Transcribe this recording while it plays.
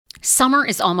Summer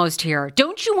is almost here.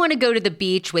 Don't you want to go to the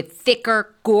beach with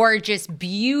thicker, gorgeous,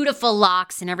 beautiful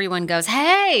locks and everyone goes,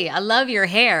 "Hey, I love your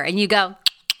hair." And you go,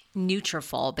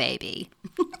 "Nutrafol, baby."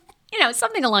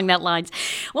 Something along that lines.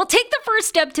 Well, take the first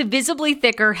step to visibly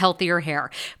thicker, healthier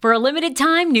hair. For a limited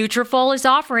time, Nutrafol is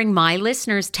offering my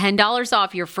listeners $10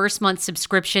 off your first month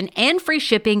subscription and free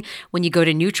shipping when you go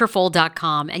to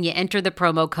Nutrafol.com and you enter the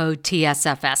promo code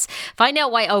TSFS. Find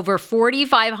out why over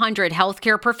 4,500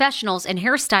 healthcare professionals and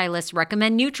hairstylists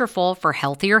recommend Nutrafol for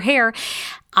healthier hair.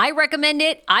 I recommend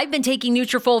it. I've been taking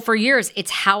Nutrafol for years.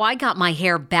 It's how I got my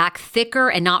hair back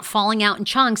thicker and not falling out in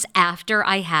chunks after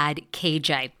I had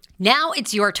KJ. Now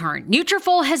it's your turn.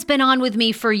 Nutrafol has been on with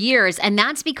me for years, and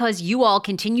that's because you all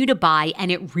continue to buy,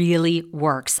 and it really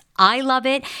works. I love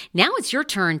it. Now it's your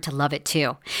turn to love it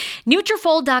too.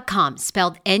 Nutrafol.com,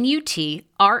 spelled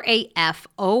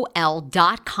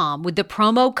Nutrafol.com with the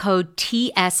promo code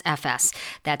TSFS.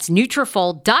 That's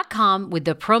Nutrafol.com with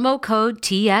the promo code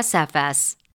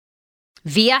TSFS.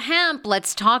 Via Hemp,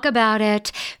 let's talk about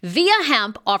it. Via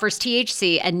Hemp offers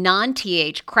THC and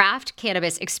non-TH craft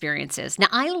cannabis experiences. Now,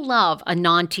 I love a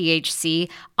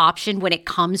non-THC option when it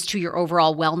comes to your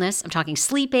overall wellness. I'm talking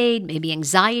sleep aid, maybe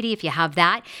anxiety if you have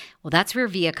that. Well, that's where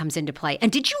Via comes into play.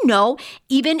 And did you know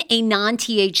even a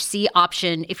non-THC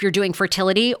option, if you're doing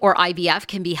fertility or IVF,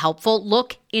 can be helpful?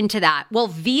 Look into that. Well,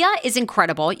 Via is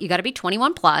incredible. You got to be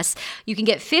 21 plus. You can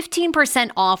get 15%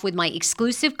 off with my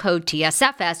exclusive code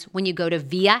TSFS when you go to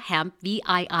Via Hemp,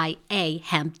 VIIA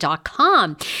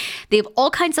hemp.com. They have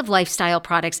all kinds of lifestyle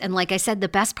products. And like I said, the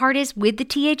best part is with the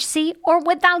THC or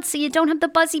without, so you don't have the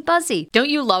buzzy. Don't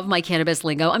you love my cannabis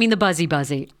lingo? I mean, the buzzy.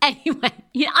 Anyway,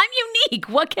 I'm unique.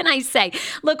 What can I say?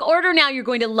 Look, order now. You're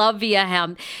going to love Via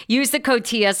Hemp. Use the code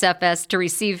TSFS to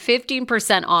receive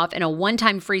 15% off and a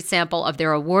one-time free sample of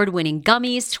their award-winning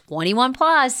gummies, 21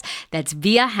 plus. That's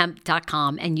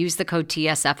viahemp.com and use the code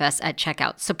TSFS at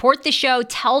checkout. Support the show.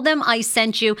 Tell them I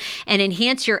sent you and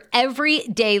enhance your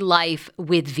everyday life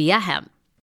with Via Hemp.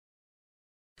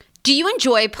 Do you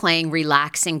enjoy playing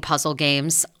relaxing puzzle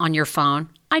games on your phone?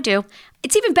 I do.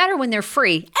 It's even better when they're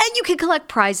free, and you can collect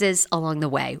prizes along the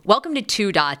way. Welcome to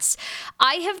Two Dots.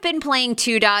 I have been playing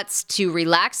Two Dots to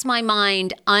relax my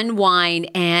mind,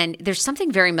 unwind, and there's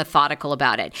something very methodical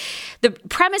about it. The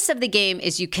premise of the game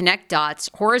is you connect dots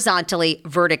horizontally,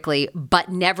 vertically, but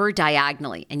never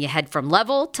diagonally, and you head from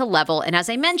level to level. And as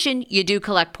I mentioned, you do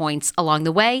collect points along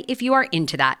the way if you are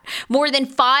into that. More than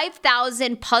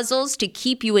 5,000 puzzles to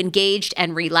keep you engaged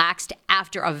and relaxed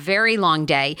after a very long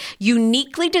day.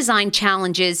 Uniquely designed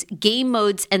challenges, game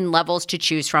modes, and levels to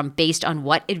choose from based on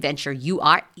what adventure you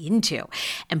are into.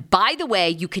 And by the way,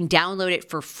 you can download it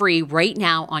for free right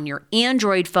now on your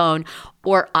Android phone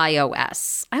or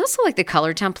iOS. I also like the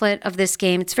color template of this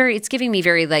game. It's giving me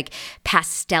very like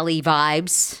pastel-y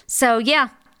vibes. So yeah,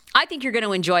 I think you're going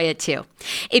to enjoy it too.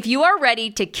 If you are ready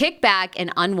to kick back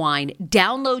and unwind,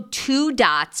 download Two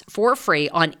Dots for free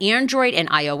on Android and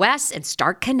iOS and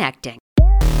start connecting.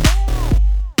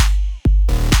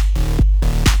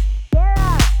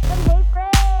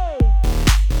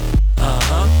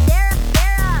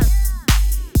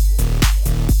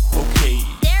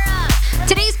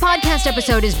 Podcast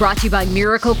episode is brought to you by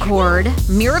Miracle Cord.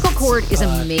 Miracle Cord is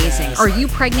amazing. Are you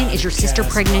pregnant? Is your sister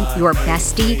pregnant? Your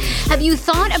bestie? Have you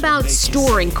thought about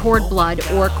storing cord blood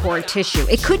or cord tissue?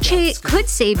 It could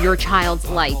save your child's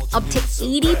life. Up to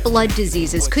 80 blood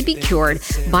diseases could be cured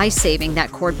by saving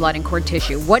that cord blood and cord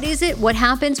tissue. What is it? What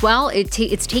happens? Well,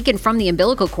 it's taken from the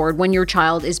umbilical cord when your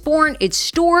child is born. It's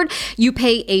stored. You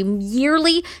pay a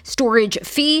yearly storage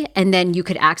fee, and then you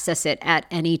could access it at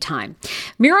any time.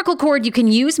 Miracle Cord, you can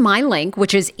use my link,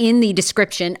 which is in the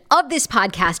description of this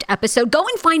podcast episode. Go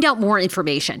and find out more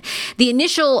information. The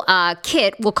initial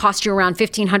kit will cost you around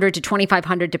 $1,500 to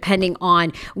 $2,500, depending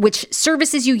on which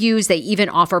services you use. They even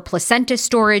offer placenta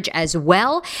storage as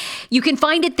well. You can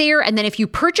find it there. And then if you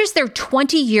purchase their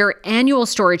 20-year annual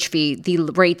storage fee, the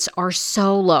rates are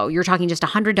so low. You're talking just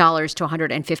 $100 to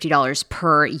 $150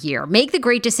 per year. Make the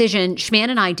great decision Schman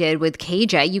and I did with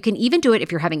KJ. You can even do it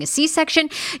if you're having a C-section.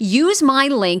 Use my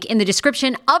link in the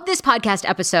description of this podcast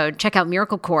episode. Check out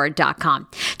miraclecord.com.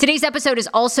 Today's episode is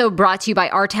also brought to you by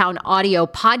Our Town Audio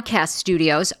Podcast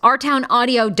Studios,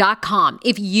 ourtownaudio.com.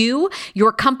 If you,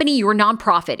 your company, your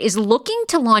nonprofit is looking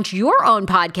to launch your own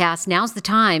podcast, now's the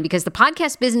time, because the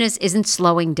podcast business isn't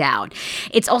slowing down.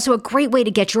 It's also a great way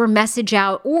to get your message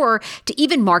out or to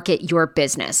even market your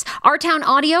business. Our Town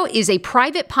Audio is a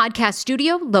private podcast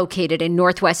studio located in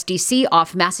Northwest DC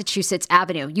off Massachusetts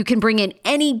Avenue. You can bring in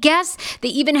any guest. They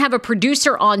even have a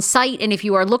producer on site site. And if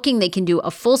you are looking, they can do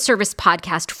a full service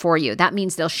podcast for you. That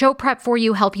means they'll show prep for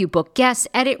you, help you book guests,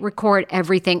 edit, record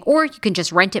everything, or you can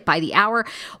just rent it by the hour,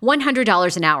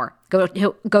 $100 an hour. Go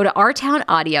to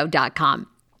ourtownaudio.com.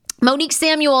 Monique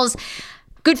Samuels,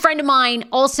 good friend of mine,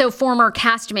 also former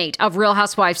castmate of Real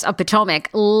Housewives of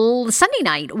Potomac. Sunday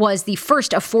night was the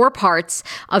first of 4 parts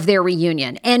of their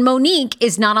reunion. And Monique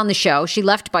is not on the show. She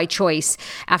left by choice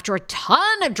after a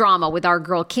ton of drama with our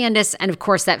girl Candace and, of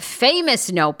course, that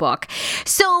famous notebook.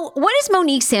 So what has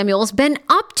Monique Samuels been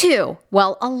up to?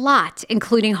 Well, a lot,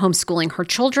 including homeschooling her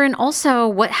children.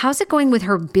 Also, how's it going with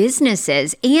her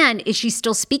businesses? And is she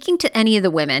still speaking to any of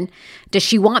the women? Does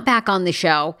she want back on the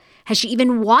show? Has she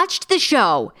even watched the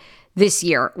show this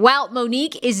year? Well,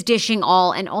 Monique is dishing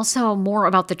all, and also more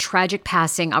about the tragic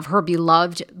passing of her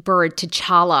beloved bird,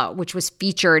 T'Challa, which was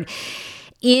featured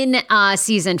in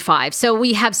season 5. So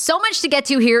we have so much to get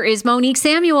to. Here is Monique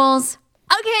Samuels.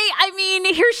 Okay, I mean,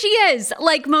 here she is.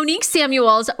 Like, Monique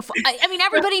Samuels, I mean,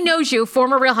 everybody knows you,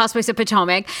 former Real Housewives of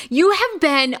Potomac. You have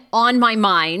been on my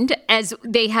mind as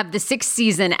they have the 6th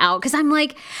season out, because I'm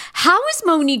like, how is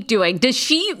Monique doing? Does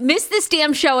she miss this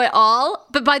damn show at all?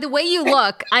 But by the way you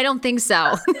look, I don't think so.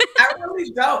 I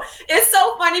really don't. It's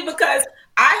so funny because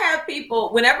I have people,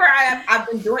 whenever I've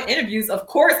been doing interviews, of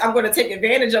course, I'm going to take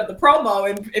advantage of the promo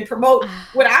and promote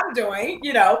what I'm doing,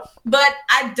 you know, but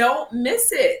I don't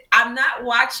miss it. I'm not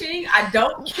watching. I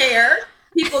don't care.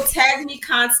 People tag me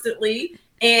constantly,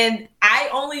 and I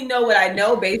only know what I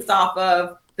know based off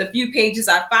of the few pages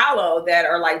I follow that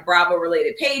are like Bravo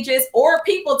related pages, or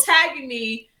people tagging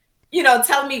me, you know,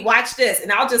 telling me, watch this.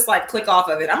 And I'll just like click off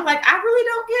of it. I'm like, I really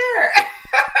don't care.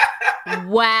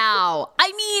 Wow.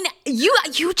 I mean,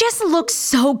 you just look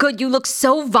so good. You look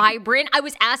so vibrant. I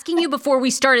was asking you before we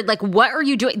started, like, what are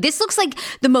you doing? This looks like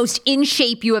the most in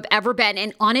shape you have ever been.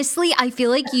 And honestly, I feel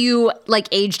like you like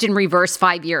aged in reverse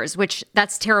 5 years, which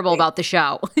that's terrible about the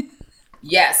show.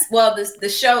 Yes. Well, the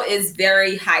show is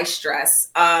very high stress.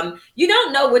 You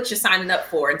don't know what you're signing up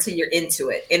for until you're into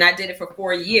it. And I did it for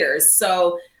 4 years.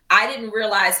 So I didn't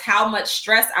realize how much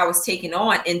stress I was taking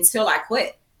on until I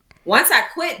quit. Once I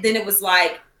quit, then it was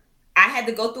like I had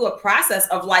to go through a process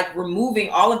of like removing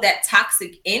all of that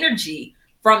toxic energy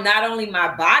from not only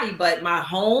my body, but my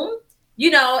home,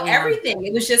 you know, everything.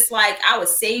 It was just like I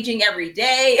was saging every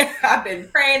day. I've been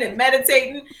praying and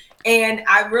meditating, and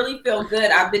I really feel good.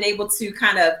 I've been able to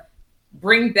kind of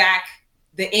bring back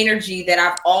the energy that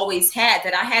I've always had,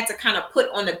 that I had to kind of put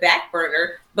on the back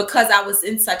burner because I was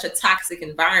in such a toxic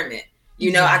environment.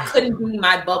 You know, I couldn't be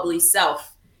my bubbly self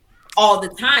all the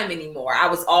time anymore. I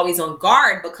was always on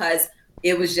guard because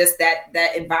it was just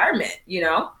that environment, you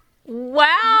know?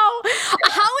 Wow.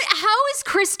 How is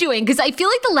Chris doing? Because I feel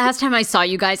like the last time I saw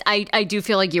you guys, I do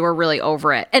feel like you were really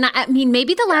over it. And I mean,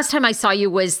 maybe the last time I saw you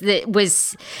was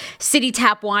City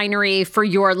Tap Winery for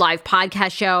your live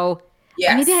podcast show.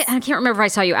 Yes. Maybe I can't remember if I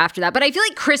saw you after that, but I feel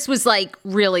like Chris was like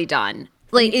really done.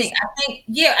 Like, I think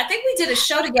we did a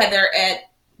show together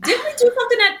didn't we do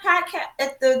something at podcast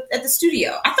at the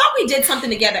studio? I thought we did something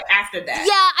together after that.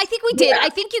 Yeah, I think we did. Yeah. I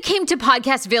think you came to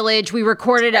Podcast Village. We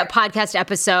recorded a podcast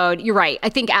episode. You're right. I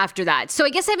think after that. So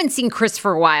I guess I haven't seen Chris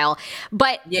for a while,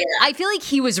 but I feel like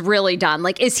he was really done.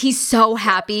 Like, is he so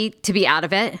happy to be out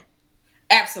of it?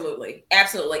 Absolutely.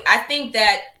 Absolutely. I think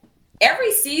that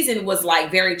every season was like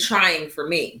very trying for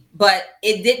me, but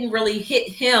it didn't really hit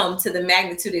him to the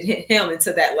magnitude it hit him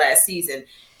into that last season.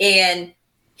 And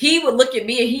he would look at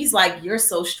me and he's like, you're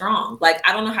so strong. Like,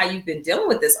 I don't know how you've been dealing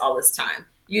with this all this time,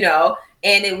 you know?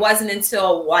 And it wasn't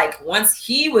until like once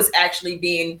he was actually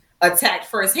being attacked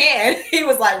firsthand, he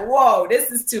was like, whoa, this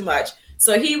is too much.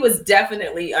 So he was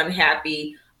definitely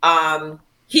unhappy.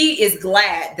 He is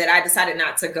glad that I decided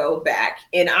not to go back.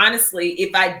 And honestly,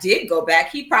 if I did go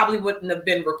back, he probably wouldn't have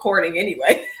been recording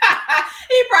anyway.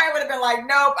 He probably would have been like,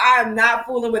 nope, I'm not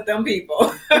fooling with them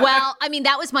people. Well, I mean,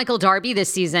 that was Michael Darby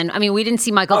this season. I mean, we didn't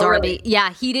see Michael Darby. Really?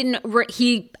 Yeah, he didn't.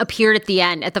 He appeared at the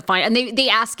end, at the final. And they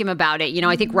ask him about it. You know,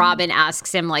 I think Robin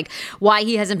asks him like why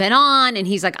he hasn't been on. And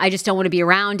he's like, I just don't want to be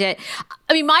around it.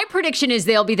 I mean, my prediction is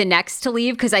they'll be the next to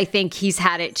leave because I think he's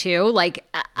had it too. Like,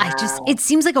 it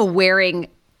seems like a wearing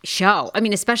show. I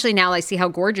mean, especially now I see how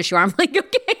gorgeous you are. I'm like,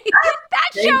 okay, that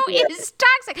show is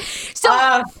toxic.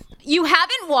 So you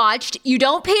haven't watched, you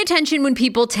don't pay attention when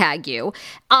people tag you.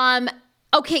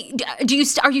 Okay,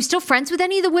 are you still friends with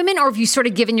any of the women, or have you sort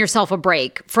of given yourself a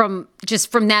break from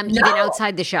them even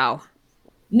outside the show?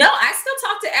 No, I still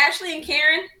talk to Ashley and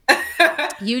Karen.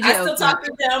 You do? I still talk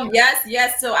to them.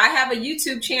 Yes. So I have a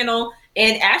YouTube channel,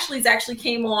 and Ashley's actually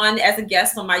came on as a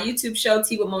guest on my YouTube show,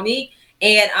 Tea with Monique.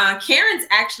 And Karen's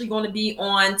actually going to be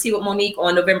on Tea with Monique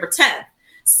on November 10th.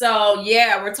 So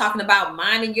yeah, we're talking about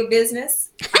minding your business,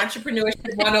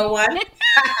 entrepreneurship 101.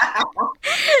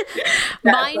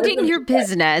 Minding your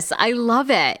business. I love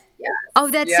it. Yes, Oh,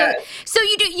 that's yes. so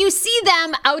you see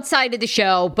them outside of the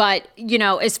show, but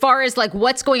as far as like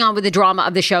what's going on with the drama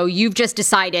of the show, you've just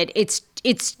decided it's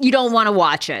you don't want to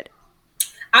watch it.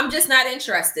 I'm just not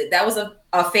interested. That was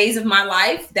a phase of my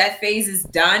life. That phase is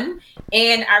done.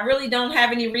 And I really don't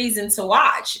have any reason to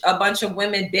watch a bunch of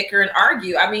women bicker and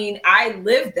argue. I mean, I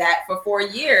lived that for 4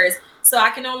 years. So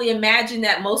I can only imagine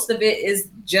that most of it is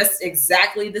just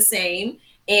exactly the same.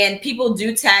 And people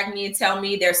do tag me and tell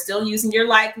me they're still using your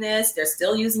likeness. They're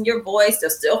still using your voice. They're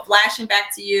still flashing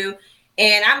back to you.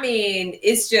 And I mean,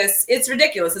 it's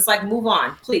ridiculous. It's like, move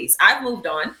on, please. I've moved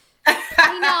on.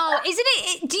 I know. Isn't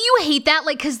it? Do you hate that?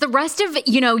 Like, because the rest of,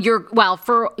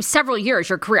 for several years,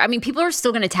 your career, I mean, people are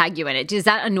still going to tag you in it. Does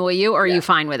that annoy you or are you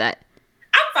fine with it?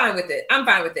 I'm fine with it.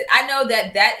 I know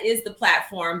that is the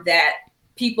platform that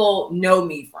people know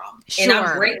me from. Sure. And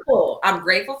I'm grateful. I'm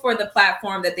grateful for the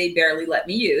platform that they barely let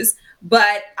me use.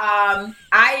 But I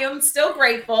am still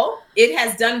grateful. It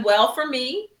has done well for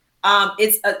me.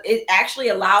 It actually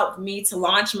allowed me to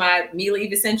launch my Mila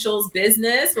Eve Essentials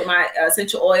business with my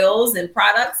essential oils and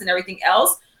products and everything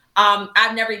else.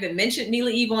 I've never even mentioned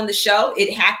Mila Eve on the show.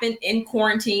 It happened in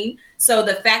quarantine. So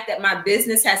the fact that my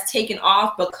business has taken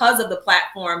off because of the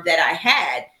platform that I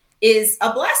had is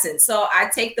a blessing. So I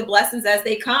take the blessings as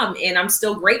they come, and I'm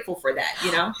still grateful for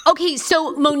that, Okay,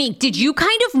 so Monique, did you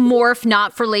kind of morph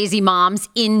Not for Lazy Moms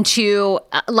into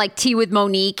like Tea with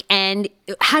Monique? And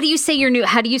how do you say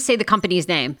the company's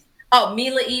name? Oh,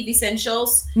 Mila Eve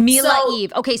Essentials.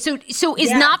 Eve. Okay, so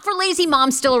is Not for Lazy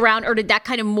Moms still around, or did that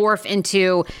kind of morph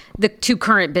into the two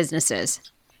current businesses?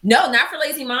 No, Not for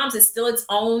Lazy Moms is still its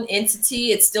own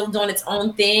entity. It's still doing its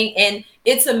own thing. And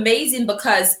it's amazing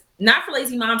because Not for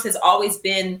Lazy Moms has always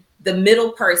been the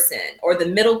middle person or the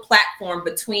middle platform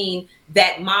between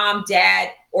that mom,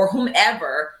 dad, or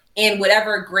whomever and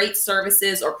whatever great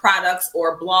services or products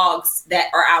or blogs that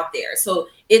are out there. So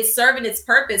it's serving its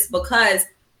purpose because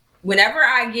whenever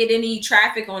I get any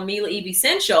traffic on Mila Eve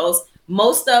Essentials,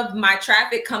 most of my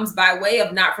traffic comes by way of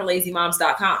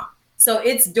notforlazymoms.com. So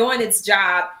it's doing its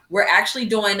job. We're actually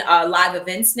doing live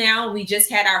events now. We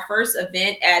just had our first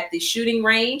event at the shooting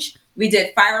range. We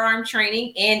did firearm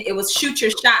training, and it was shoot your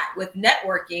shot with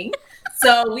networking.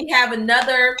 So we have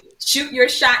another shoot your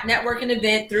shot networking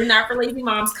event through Not for Lazy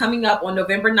Moms coming up on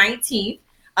November 19th.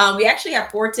 We actually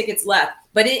have 4 tickets left,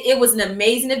 but it was an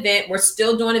amazing event. We're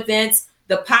still doing events.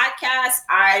 The podcast,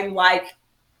 I'm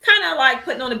kind of like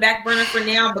putting on the back burner for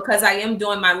now because I am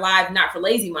doing my live Not for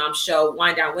Lazy Mom show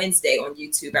Wind Down Wednesday on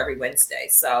YouTube every Wednesday.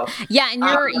 So yeah, and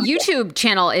your YouTube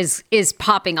channel is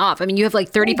popping off. I mean, you have like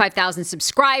 35,000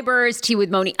 subscribers. Tea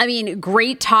with Monique. I mean,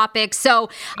 great topics.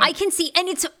 So I can see, and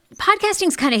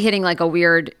podcasting's kind of hitting like a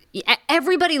weird.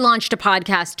 Everybody launched a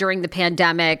podcast during the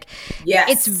pandemic. Yes,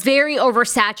 it's very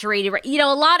oversaturated. A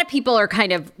lot of people are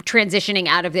kind of transitioning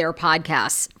out of their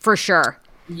podcasts for sure.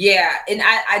 Yeah, and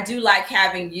I do like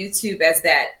having YouTube as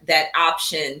that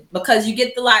option because you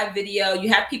get the live video. You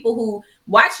have people who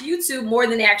watch YouTube more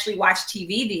than they actually watch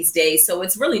TV these days. So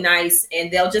it's really nice.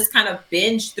 And they'll just kind of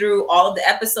binge through all of the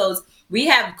episodes. We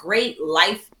have great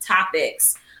life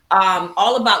topics,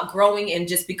 all about growing and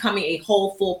just becoming a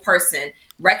whole, full person,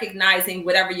 recognizing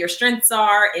whatever your strengths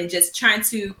are and just trying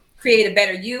to create a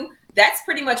better you. That's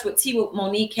pretty much what Tea with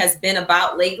Monique has been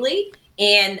about lately.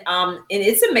 And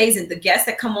it's amazing. The guests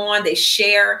that come on, they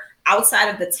share outside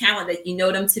of the talent that you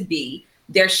know them to be.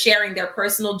 They're sharing their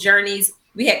personal journeys.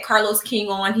 We had Carlos King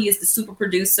on. He is the super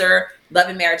producer, Love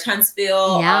and Marriage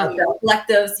Huntsville, the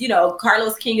collectives.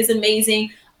 Carlos King is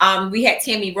amazing. We had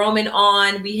Tammy Roman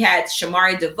on. We had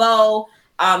Shamari DeVoe.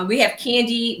 We have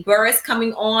Candy Burris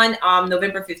coming on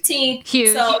November 15th.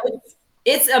 Huge. So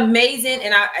it's amazing.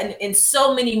 And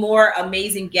so many more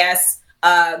amazing guests.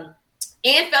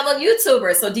 And fellow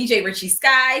YouTubers. So DJ Richie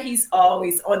Sky, he's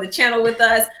always on the channel with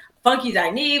us. Funky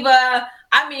Dineva.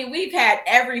 I mean, we've had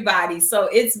everybody. So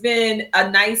it's been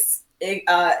a nice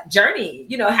journey,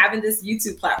 having this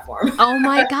YouTube platform. Oh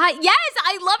my God. Yes,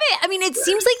 I love it. I mean, it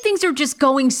seems like things are just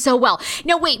going so well.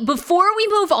 Now, wait, before we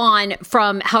move on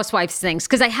from Housewives things,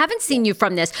 because I haven't seen you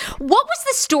from this, what was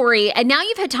the story? And now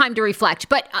you've had time to reflect,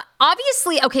 but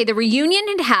obviously, okay, the reunion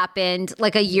had happened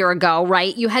like a year ago,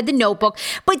 right? You had the notebook,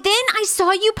 but then I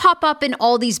saw you pop up in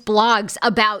all these blogs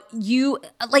about you,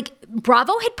 like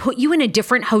Bravo had put you in a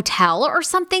different hotel or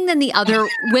something than the other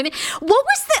women. What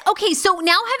was okay, so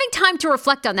now having time to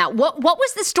reflect on that, what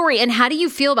was the story and how do you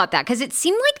feel about that? Because it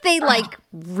seemed like they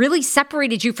really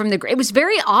separated you from it was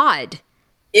very odd.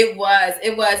 It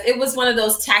was one of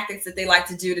those tactics that they like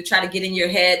to do to try to get in your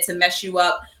head to mess you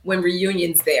up when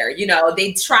reunion's there. You know,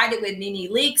 they tried it with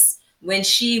Nene Leakes when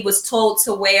she was told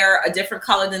to wear a different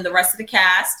color than the rest of the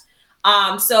cast.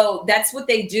 So that's what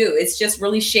they do. It's just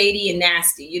really shady and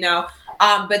nasty, you know.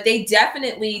 But they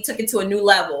definitely took it to a new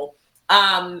level.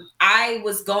 I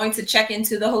was going to check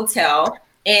into the hotel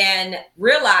and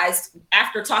realized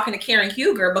after talking to Karen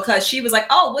Huger, because she was like,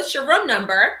 "Oh, what's your room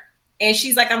number?" And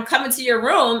she's like, "I'm coming to your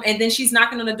room." And then she's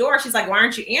knocking on the door. She's like, "Why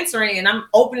aren't you answering?" And I'm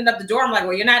opening up the door. I'm like,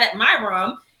 "Well, you're not at my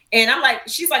room." And I'm like,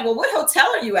 she's like, "Well, what hotel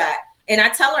are you at?" And I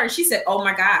tell her, and she said, "Oh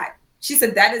my God." She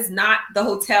said, "That is not the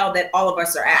hotel that all of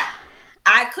us are at."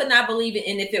 I could not believe it.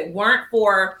 And if it weren't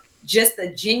for just the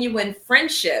genuine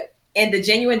friendship and the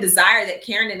genuine desire that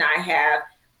Karen and I have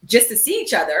just to see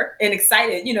each other and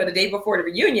excited, you know, the day before the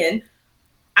reunion,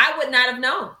 I would not have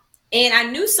known. And I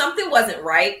knew something wasn't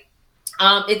right.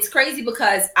 It's crazy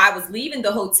because I was leaving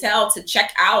the hotel to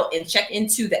check out and check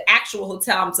into the actual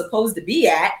hotel I'm supposed to be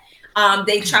at.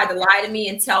 They tried to lie to me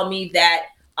and tell me that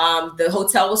the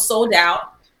hotel was sold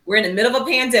out. We're in the middle of a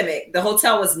pandemic. The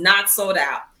hotel was not sold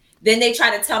out. Then they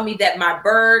tried to tell me that my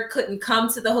bird couldn't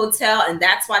come to the hotel, and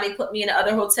that's why they put me in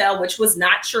another hotel, which was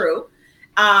not true.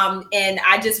 And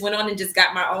I just went on and just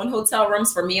got my own hotel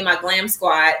rooms for me and my glam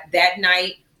squad. That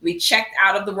night, we checked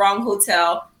out of the wrong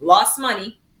hotel, lost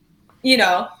money, you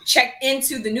know, checked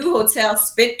into the new hotel,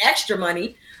 spent extra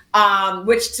money,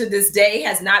 which to this day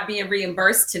has not been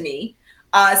reimbursed to me.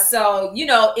 So, you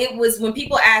know, it was when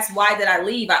people ask, why did I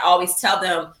leave? I always tell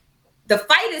them the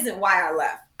fight isn't why I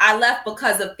left. I left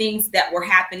because of things that were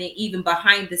happening even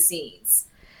behind the scenes.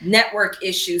 Network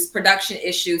issues, production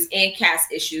issues, and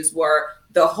cast issues were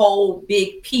the whole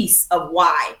big piece of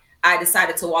why I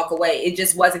decided to walk away. It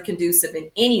just wasn't conducive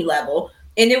in any level.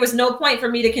 And there was no point for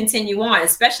me to continue on,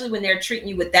 especially when they're treating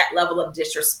you with that level of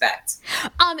disrespect.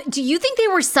 Do you think they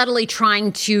were subtly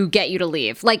trying to get you to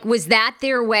leave? Like, was that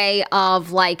their way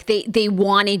of like, they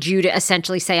wanted you to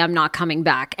essentially say, I'm not coming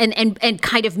back, and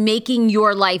kind of making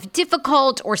your life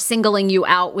difficult or singling you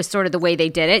out was sort of the way they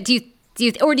did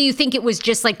it? Or do you think it was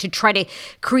just like to try to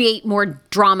create more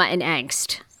drama and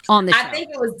angst on the show? I think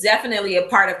it was definitely a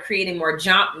part of creating more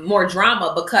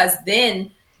drama, because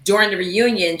then during the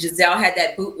reunion, Gizelle had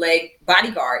that bootleg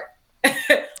bodyguard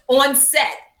on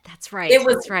set. That's right. It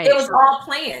was That's right. It was all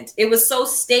planned. It was so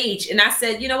staged. And I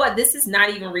said, you know what? This is not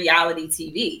even reality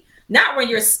TV. Not when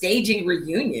you're staging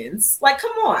reunions. Like,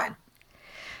 come on.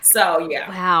 So, yeah.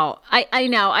 Wow. I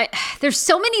know. There's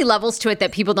so many levels to it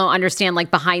that people don't understand, like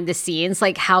behind the scenes,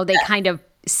 like how they kind of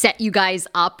set you guys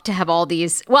up to have all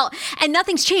these. Well, and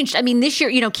nothing's changed. I mean, this year,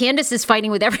 you know, Candace is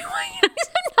fighting with everyone.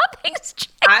 Nothing's changed.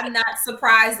 I'm not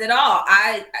surprised at all.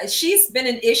 She's been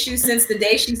an issue since the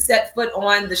day she set foot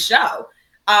on the show.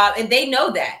 And they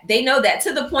know that. They know that,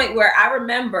 to the point where I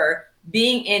remember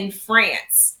being in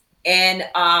France and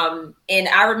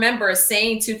I remember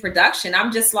saying to production,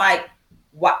 I'm just like,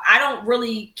 well, I don't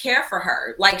really care for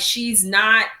her. Like, she's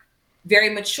not very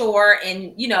mature,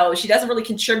 and, you know, she doesn't really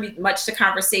contribute much to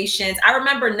conversations. I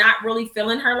remember not really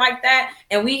feeling her like that.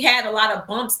 And we had a lot of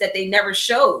bumps that they never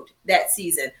showed that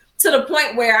season, to the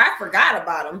point where I forgot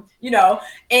about them, you know,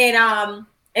 and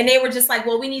they were just like,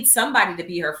 well, we need somebody to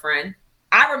be her friend.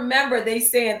 I remember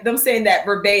them saying that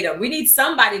verbatim. We need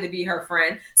somebody to be her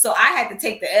friend. So I had to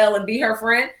take the L and be her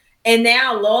friend. And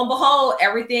now, lo and behold,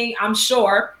 everything, I'm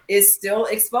sure, is still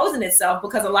exposing itself,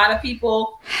 because a lot of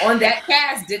people on that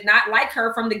cast did not like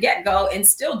her from the get-go and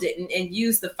still didn't, and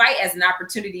used the fight as an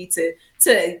opportunity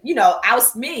to you know,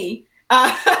 oust me,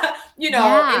 you know,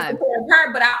 Yeah. in support of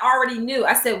her. But I already knew.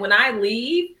 I said, when I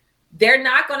leave, they're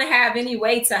not going to have any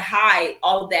way to hide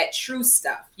all that true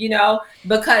stuff, you know,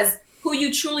 because who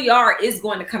you truly are is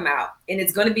going to come out, and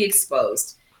it's going to be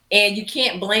exposed. And you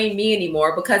can't blame me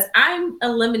anymore, because I'm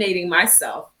eliminating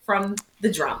myself from the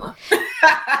drama.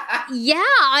 Yeah,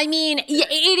 I mean,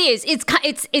 it is.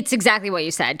 It's exactly what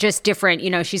you said, just different. You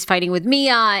know, she's fighting with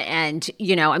Mia, and,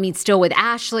 you know, I mean, still with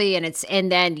Ashley, and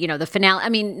then, you know, the finale. I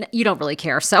mean, you don't really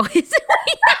care, so it's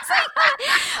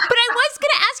But I was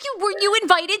going to ask you, were you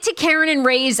invited to Karen and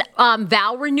Ray's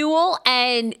vow renewal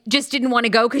and just didn't want to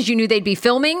go because you knew they'd be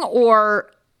filming, or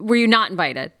were you not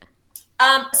invited?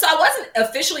 So I wasn't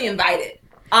officially invited.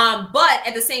 But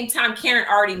at the same time, Karen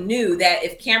already knew that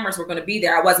if cameras were going to be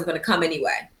there, I wasn't going to come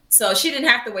anyway. So she didn't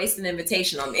have to waste an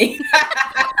invitation on me.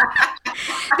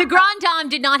 The Grand Dame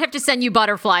did not have to send you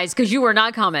butterflies because you were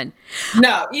not coming.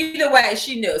 No, either way,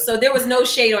 she knew. So there was no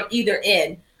shade on either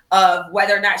end of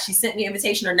whether or not she sent me an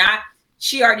invitation or not.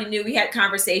 She already knew. We had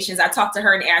conversations. I talked to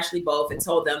her and Ashley both and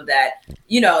told them that,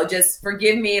 you know, just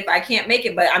forgive me if I can't make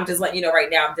it, but I'm just letting you know right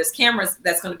now, there's cameras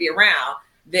that's going to be around.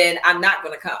 then I'm not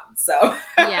going to come. So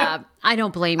yeah, I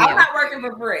don't blame you. I'm not working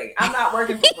for free.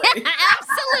 Absolutely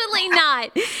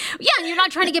not. Yeah, and you're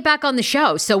not trying to get back on the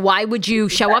show. So why would you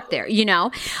show up there,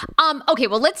 Okay,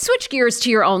 well, let's switch gears to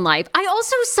your own life. I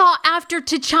also saw after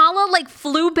T'Challa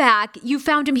flew back, you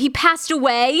found him, he passed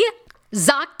away.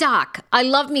 ZocDoc. I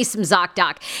love me some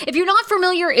ZocDoc. If you're not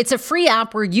familiar, it's a free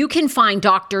app where you can find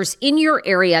doctors in your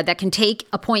area that can take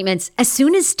appointments as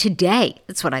soon as today.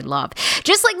 That's what I love.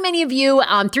 Just like many of you,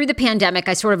 through the pandemic,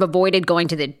 I sort of avoided going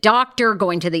to the doctor,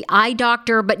 going to the eye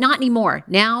doctor, but not anymore.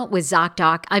 Now with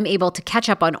ZocDoc, I'm able to catch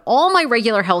up on all my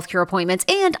regular healthcare appointments,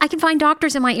 and I can find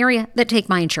doctors in my area that take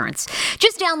my insurance.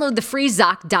 Just download the free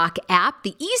ZocDoc app,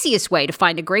 the easiest way to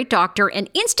find a great doctor and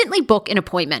instantly book an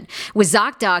appointment. With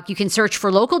ZocDoc, you can search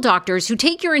for local doctors who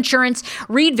take your insurance,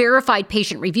 read verified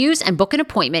patient reviews, and book an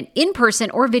appointment in person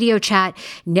or video chat.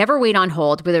 Never wait on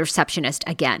hold with a receptionist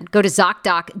again. Go to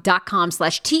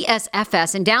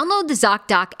ZocDoc.com/TSFS and download the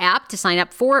ZocDoc app to sign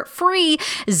up for free.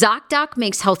 ZocDoc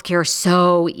makes healthcare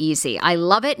so easy. I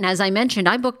love it. And as I mentioned,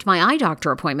 I booked my eye doctor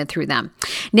appointment through them.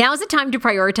 Now is the time to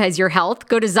prioritize your health.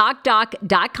 Go to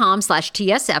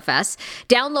ZocDoc.com/TSFS.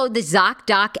 Download the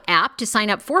ZocDoc app to sign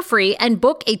up for free and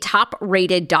book a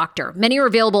top-rated doctor. Many are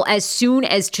available as soon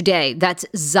as today. That's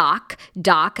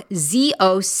ZocDoc,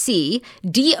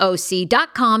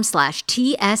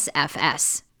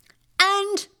 ZocDoc.com/TSFS.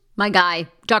 And my guy,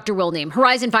 Dr. Will Neem,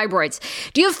 Horizon Fibroids.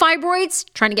 Do you have fibroids?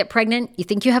 Trying to get pregnant? You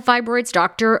think you have fibroids?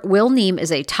 Dr. Will Neem is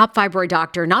a top fibroid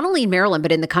doctor, not only in Maryland,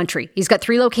 but in the country. He's got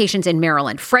 3 locations in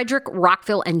Maryland: Frederick,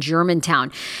 Rockville, and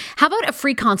Germantown. How about a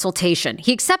free consultation?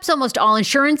 He accepts almost all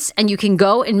insurance, and you can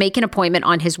go and make an appointment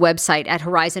on his website at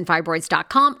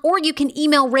horizonfibroids.com, or you can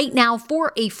email right now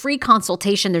for a free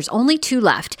consultation. There's only 2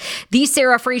 left.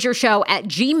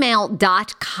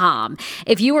 thesarahfrasershow@gmail.com.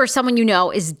 If you or someone you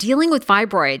know is dealing with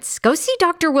fibroids, go see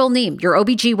Dr. Will Neem. Your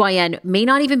OBGYN may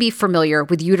not even be familiar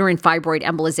with uterine fibroid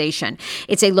embolization.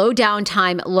 It's a low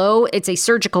downtime, it's a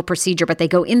surgical procedure, but they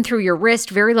go in through your wrist,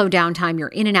 very low downtime. You're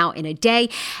in and out in a day.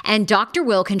 And Dr.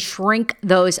 Will can shrink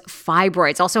those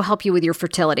fibroids, also help you with your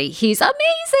fertility. He's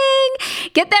amazing.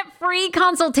 Get that free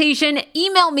consultation.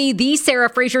 Email me,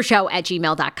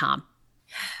 thesarahfrasershow@gmail.com.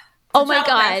 Oh my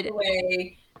God.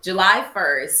 July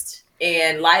 1st.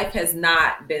 And life has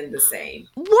not been the same.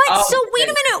 What? Oh, so wait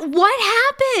a minute. What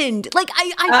happened? I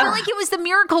feel like it was the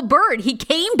miracle bird. He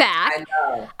came back.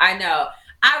 I know.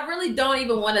 I really don't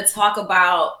even want to talk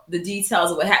about the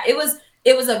details of what happened.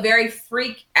 It was a very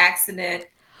freak accident.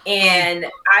 And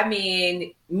I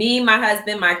mean, me, my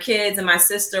husband, my kids, and my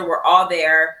sister were all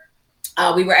there.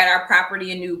 We were at our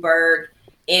property in Newburgh,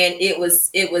 and it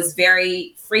was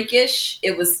very freakish.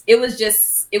 It was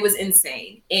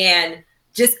insane. And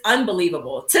just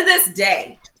unbelievable to this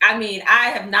day. I mean,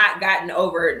 I have not gotten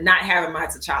over not having my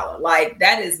T'Challa.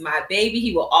 That is my baby.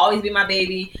 He will always be my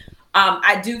baby.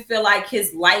 I do feel like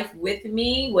his life with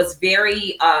me was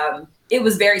very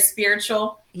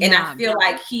spiritual. Yeah. And I feel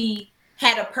like he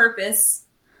had a purpose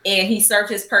and he served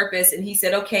his purpose and he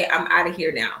said, okay, I'm out of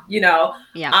here now,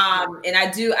 Yeah. And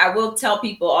I will tell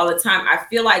people all the time, I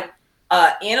feel like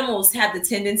animals have the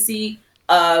tendency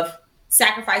of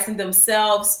sacrificing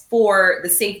themselves for the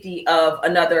safety of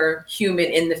another human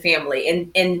in the family.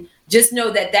 And just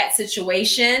know that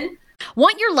situation.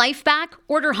 Want your life back?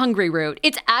 Order Hungry Root.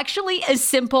 It's actually as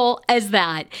simple as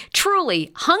that.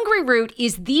 Truly, Hungry Root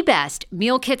is the best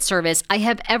meal kit service I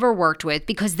have ever worked with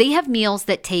because they have meals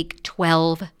that take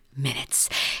 12 minutes.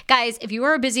 Guys, if you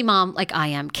are a busy mom like I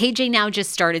am, KJ now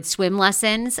just started swim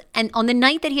lessons. And on the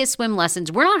night that he has swim lessons,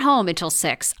 we're not home until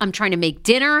 6. I'm trying to make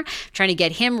dinner, trying to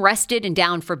get him rested and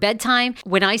down for bedtime.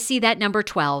 When I see that number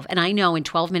 12, and I know in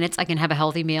 12 minutes I can have a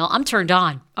healthy meal, I'm turned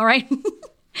on. All right.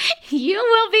 You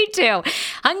will be too.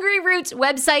 Hungry Root's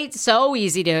website, so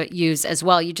easy to use as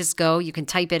well. You just go, you can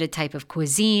type in a type of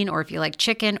cuisine, or if you like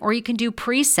chicken, or you can do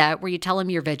preset where you tell them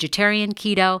you're vegetarian,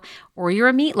 keto, or you're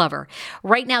a meat lover.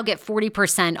 Right now, get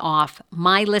 40% off.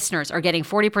 My listeners are getting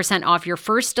 40% off your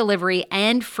first delivery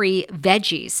and free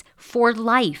veggies for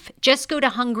life. Just go to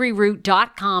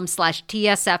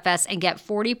hungryroot.com/TSFS and get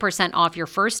 40% off your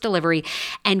first delivery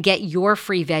and get your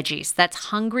free veggies. That's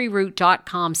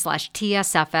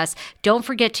hungryroot.com/TSFS. Don't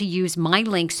forget to use my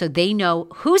link so they know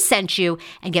who sent you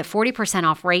and get 40%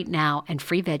 off right now and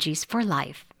free veggies for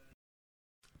life.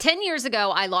 10 years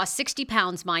ago, I lost 60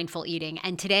 pounds mindful eating,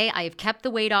 and today I have kept the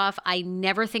weight off. I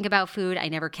never think about food. I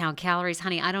never count calories.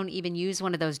 Honey, I don't even use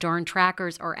one of those darn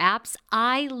trackers or apps.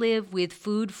 I live with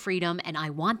food freedom, and I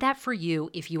want that for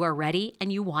you if you are ready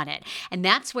and you want it. And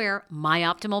that's where My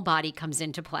Optimal Body comes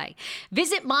into play.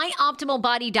 Visit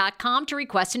myoptimalbody.com to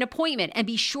request an appointment, and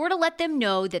be sure to let them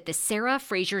know that the Sarah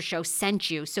Fraser Show sent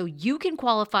you so you can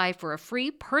qualify for a free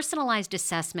personalized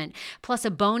assessment plus a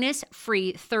bonus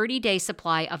free 30-day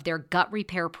supply of their gut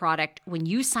repair product when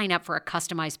you sign up for a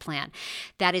customized plan.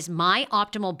 That is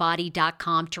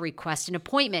myoptimalbody.com to request an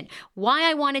appointment. Why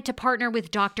I wanted to partner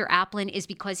with Dr. Applin is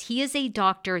because he is a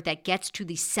doctor that gets to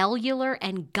the cellular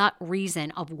and gut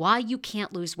reason of why you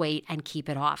can't lose weight and keep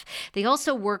it off. They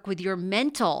also work with your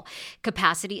mental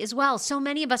capacity as well. So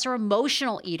many of us are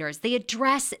emotional eaters. They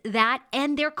address that,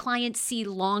 and their clients see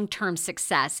long-term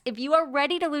success. If you are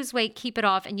ready to lose weight, keep it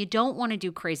off, and you don't want to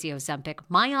do crazy Ozempic,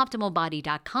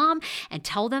 myoptimalbody.com, and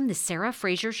tell them the Sarah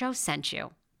Fraser Show sent you.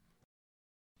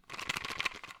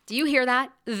 Do you hear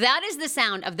that? That is the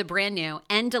sound of the brand new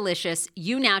and delicious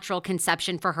Eu Natural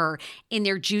Conception for Her in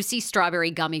their juicy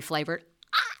strawberry gummy flavor.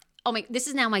 Oh my, this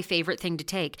is now my favorite thing to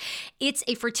take. It's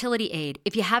a fertility aid.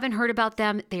 If you haven't heard about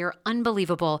them, they are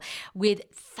unbelievable with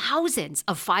thousands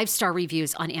of 5-star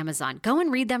reviews on Amazon. Go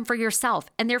and read them for yourself.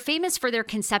 And they're famous for their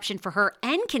Conception for Her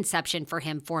and Conception for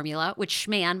Him formula, which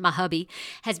Schman, my hubby,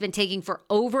 has been taking for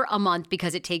over a month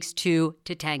because it takes two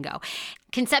to tango.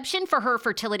 Conception for Her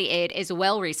fertility aid is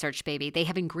well-researched, baby. They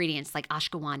have ingredients like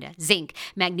ashwagandha, zinc,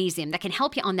 magnesium that can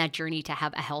help you on that journey to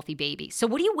have a healthy baby. So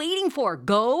what are you waiting for?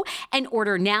 Go and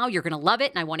order now. You're going to love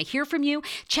it, and I want to hear from you.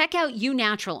 Check out Eu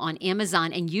Natural on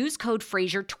Amazon and use code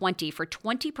Fraser20 for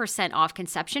 20% off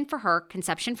Conception for Her,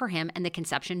 Conception for Him, and the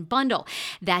Conception Bundle.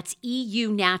 That's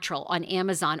EU Natural on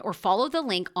Amazon, or follow the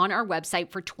link on our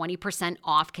website for 20%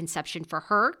 off Conception for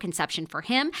Her, Conception for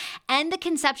Him, and the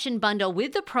Conception Bundle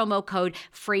with the promo code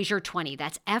Fraser20.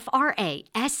 That's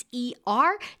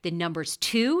Fraser, the numbers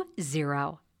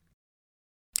 20.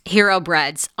 Hero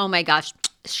breads. Oh my gosh.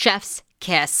 Chef's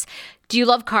kiss. Do you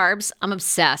love carbs? I'm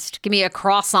obsessed. Give me a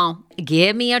croissant.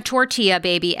 Give me a tortilla,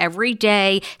 baby, every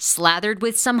day, slathered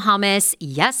with some hummus.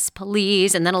 Yes,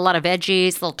 please. And then a lot of veggies,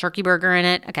 a little turkey burger in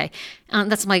it. Okay.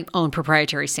 That's my own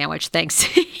proprietary sandwich. Thanks.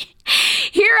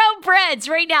 Hero breads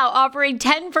right now offering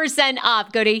 10%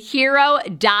 off. Go to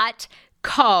hero.co.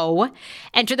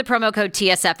 Enter the promo code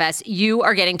TSFS. You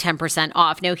are getting 10%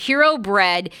 off. Now, Hero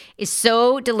bread is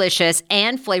so delicious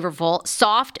and flavorful,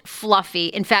 soft, fluffy.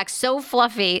 In fact, so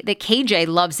fluffy that KJ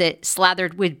loves it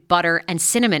slathered with butter and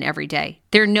cinnamon every day.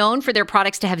 They're known for their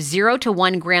products to have 0 to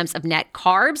 1 grams of net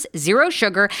carbs, 0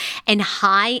 sugar, and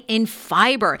high in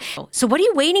fiber. So what are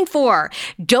you waiting for?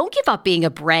 Don't give up being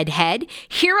a breadhead.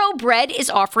 Hero Bread is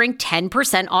offering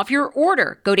 10% off your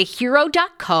order. Go to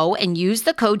hero.co and use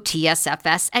the code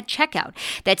TSFS at checkout.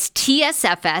 That's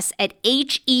TSFS at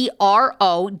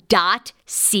HERO.CO.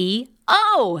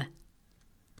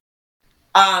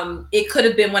 It could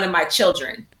have been one of my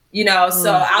children.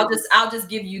 So I'll just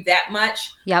give you that much.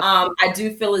 Yep. I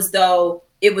do feel as though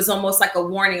it was almost like a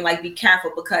warning, like be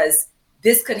careful because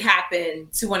this could happen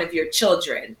to one of your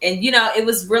children. And, it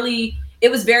was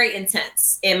very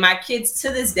intense. And my kids to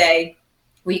this day,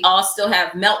 we all still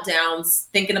have meltdowns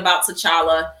thinking about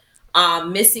T'Challa,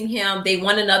 missing him. They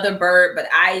want another bird, but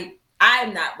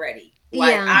I'm not ready.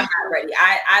 I'm not ready.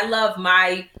 I love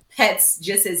my pets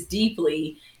just as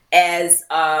deeply as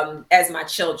my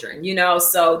children,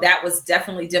 so that was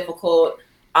definitely difficult,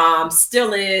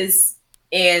 still is.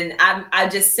 And I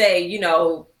just say,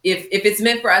 if it's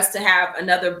meant for us to have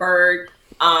another bird,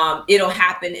 it'll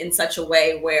happen in such a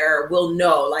way where we'll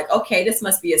know, like, okay, this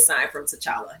must be a sign from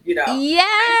T'Challa,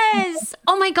 Yes.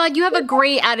 Oh my God, you have a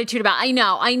great attitude about. I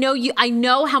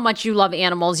know how much you love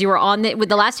animals. You were with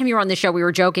the last time you were on the show, we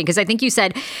were joking because I think you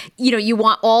said, you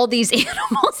want all these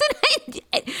animals,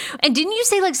 and didn't you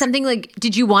say like something like,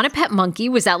 did you want a pet monkey?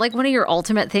 Was that like one of your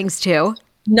ultimate things too?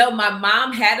 No, my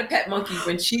mom had a pet monkey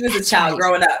when she was a child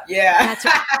growing up. Yeah. That's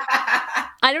right.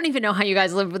 I don't even know how you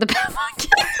guys lived with a pet monkey.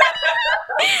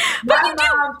 My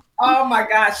mom, oh my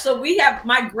gosh. So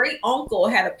my great uncle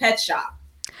had a pet shop,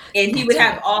 and he would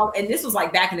have and this was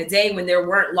like back in the day when there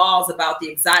weren't laws about the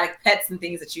exotic pets and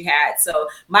things that you had. So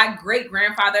my great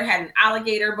grandfather had an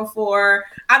alligator before.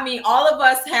 I mean, all of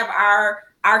us have our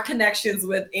connections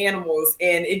with animals,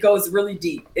 and it goes really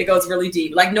deep.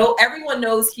 Like, everyone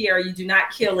knows here, you do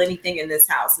not kill anything in this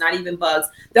house, not even bugs.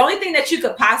 The only thing that you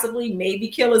could possibly maybe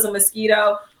kill is a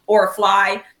mosquito or a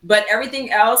fly, but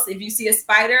everything else, if you see a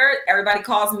spider, everybody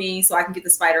calls me so I can get the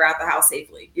spider out the house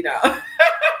safely,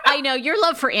 I know your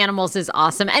love for animals is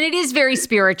awesome, and it is very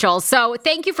spiritual. So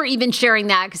thank you for even sharing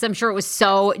that, because I'm sure it was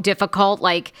so difficult.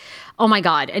 Like, oh my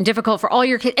God, and difficult for all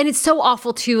your kids. And it's so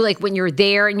awful too, like when you're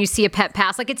there and you see a pet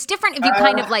pass. Like, it's different if you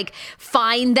kind of like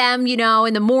find them, you know,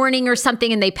 in the morning or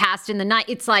something and they passed in the night.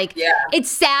 It's like,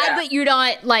 it's sad, but you're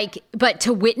not like, but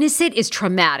to witness it is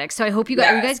traumatic. So I hope you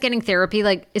guys, are you guys getting therapy?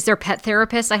 Like, is there pet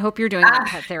therapists? I hope you're doing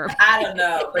pet therapy. I don't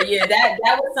know. But yeah, that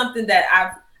was something that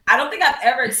I don't think I've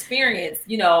ever experienced,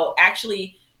 you know,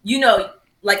 actually, you know,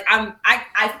 like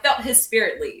I felt his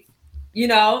spirit leave, you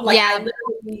know, like I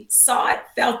literally saw it,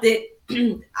 felt it.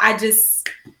 I just,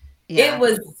 it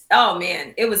was, oh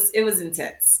man, it was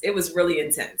intense. It was really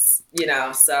intense, you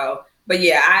know? So, but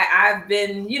yeah, I've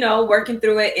been, you know, working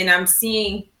through it, and I'm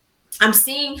seeing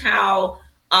how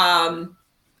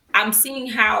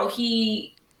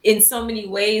he, in so many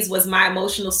ways, was my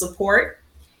emotional support.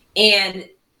 And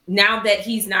now that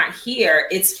he's not here,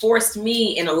 it's forced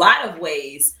me in a lot of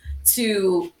ways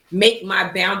to make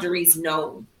my boundaries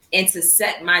known and to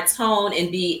set my tone and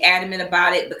be adamant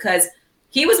about it, because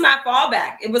he was my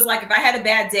fallback. It was like, if I had a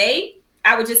bad day,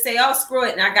 I would just say, oh, screw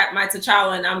it. And I got my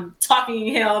T'Challa and I'm talking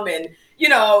to him and, you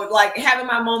know, like having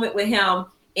my moment with him.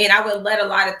 And I would let a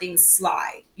lot of things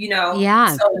slide, you know?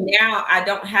 Yeah. So now I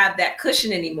don't have that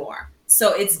cushion anymore.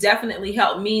 So it's definitely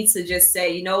helped me to just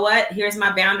say, you know what, here's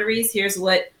my boundaries. Here's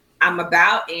what I'm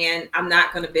about, and I'm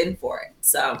not going to bend for it.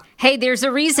 So, hey, there's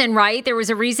a reason, right? There was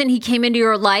a reason he came into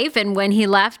your life. And when he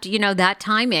left, you know, that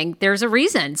timing, there's a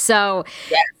reason. So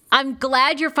yes. I'm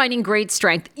glad you're finding great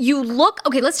strength. You look,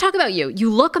 okay, let's talk about you.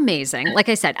 You look amazing. Like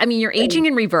I said, I mean, you're aging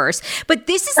in reverse, but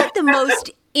this is like the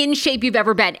most in shape you've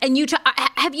ever been. And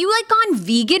have you like gone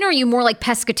vegan, or are you more like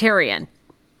pescatarian?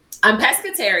 I'm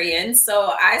pescatarian.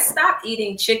 So I stopped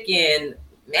eating chicken,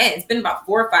 man, it's been about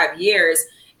 4 or 5 years.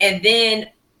 And then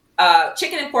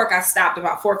chicken and pork, I stopped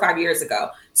about 4 or 5 years ago.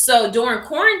 So during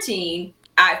quarantine,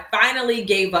 I finally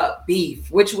gave up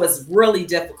beef, which was really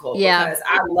difficult because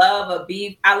I love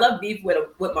beef with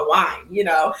my wine, you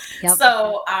know? Yep.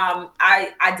 So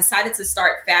I decided to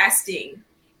start fasting.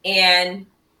 And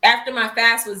after my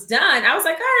fast was done, I was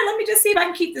like, all right, let me just see if I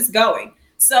can keep this going.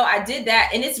 So I did that,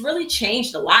 and it's really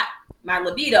changed a lot. My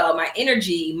libido, my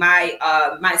energy,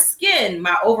 my skin,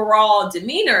 my overall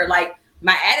demeanor, like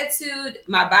my attitude,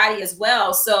 my body as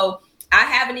well. So I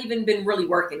haven't even been really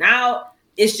working out.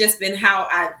 It's just been how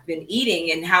I've been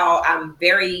eating and how I'm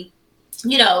very,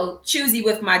 you know, choosy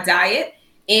with my diet.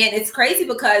 And it's crazy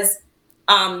because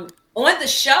on the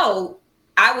show,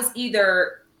 I was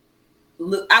either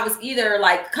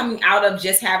like coming out of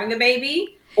just having a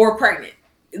baby or pregnant.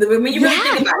 When you really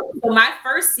think about it. So my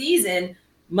first season,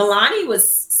 Milani was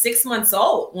 6 months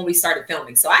old when we started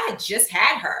filming. So I had just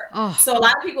had her. Oh. So a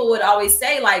lot of people would always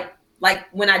say like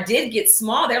when I did get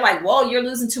small, they're like, whoa, you're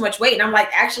losing too much weight. And I'm like,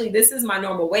 actually, this is my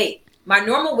normal weight. My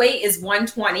normal weight is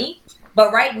 120.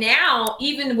 But right now,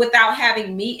 even without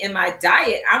having meat in my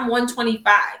diet, I'm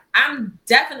 125. I'm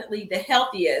definitely the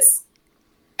healthiest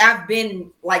I've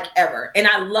been like ever. And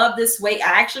I love this weight.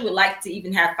 I actually would like to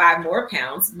even have 5 more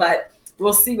pounds, but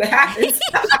we'll see what happens.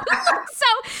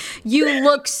 You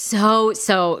look so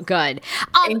good.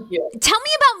 Thank you. Tell me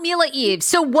about Mila Eve.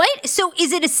 So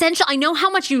is it essential? I know how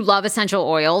much you love essential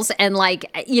oils and like,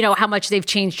 you know, how much they've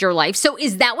changed your life. So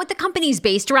is that what the company's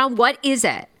based around? What is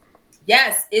it?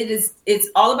 Yes, it is. It's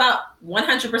all about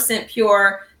 100%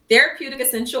 pure therapeutic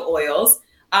essential oils.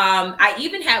 I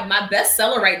even have my best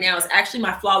seller right now is actually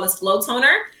my Flawless Glow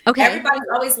Toner. Okay. Everybody's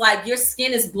always like, your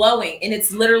skin is glowing, and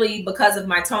it's literally because of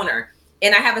my toner.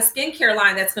 And I have a skincare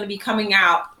line that's going to be coming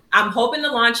out. I'm hoping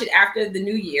to launch it after the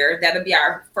new year. That'll be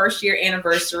our first year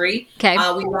anniversary. Okay.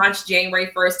 We launched January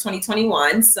 1st,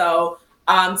 2021. So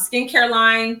skincare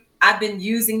line, I've been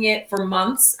using it for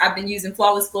months. I've been using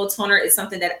Flawless Glow Toner. It's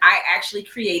something that I actually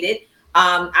created.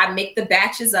 I make the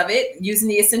batches of it using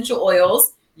the essential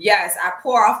oils. Yes, I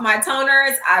pour off my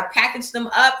toners. I package them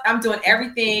up. I'm doing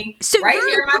everything here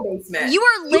in my basement. You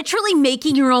are literally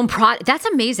making your own product. That's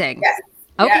amazing. Yes.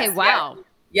 Okay. Yes, wow.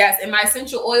 Yes. And my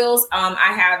essential oils,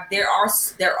 they're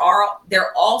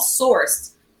all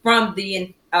sourced from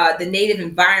the native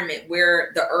environment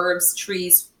where the herbs,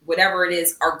 trees, whatever it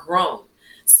is, are grown.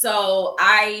 So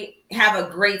I have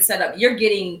a great setup. You're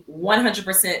getting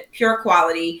 100% pure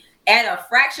quality at a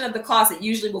fraction of the cost it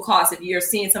usually will cost if you're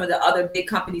seeing some of the other big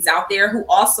companies out there who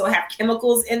also have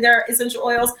chemicals in their essential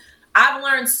oils. I've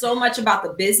learned so much about the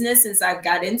business since I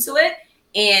got into it,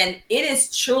 and it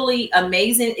is truly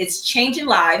amazing. It's changing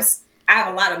lives. I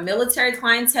have a lot of military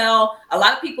clientele, a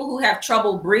lot of people who have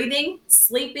trouble breathing,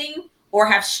 sleeping, or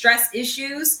have stress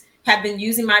issues have been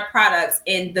using my products,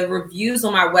 and the reviews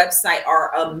on my website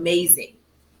are amazing.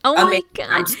 Oh my God.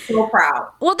 I'm so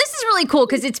proud. Well, this is really cool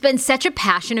because it's been such a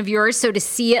passion of yours. So to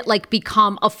see it like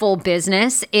become a full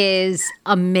business is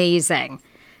amazing.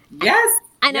 Yes.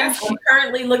 And I'm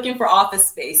currently looking for office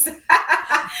space.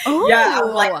 Yeah,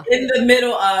 I'm like in the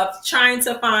middle of trying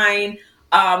to find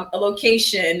a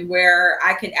location where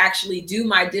I can actually do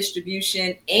my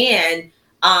distribution and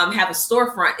have a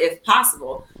storefront if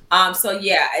possible. So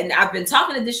yeah, and I've been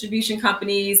talking to distribution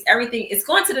companies, everything. It's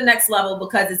going to the next level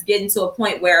because it's getting to a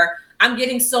point where I'm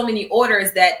getting so many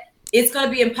orders that it's going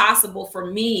to be impossible for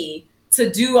me to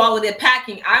do all of the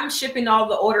packing. I'm shipping all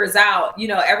the orders out.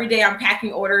 Every day I'm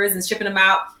packing orders and shipping them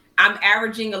out. I'm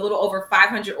averaging a little over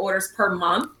 500 orders per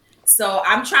month. So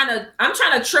I'm trying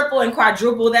to triple and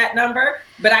quadruple that number,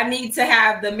 but I need to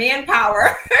have the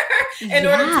manpower in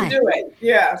order to do it.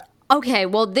 Yeah. Okay,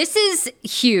 well, this is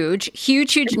huge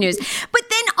news. But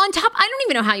then on top, I don't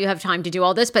even know how you have time to do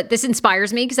all this, but this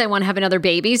inspires me because I want to have another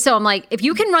baby. So I'm like, if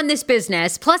you can run this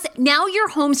business, plus now you're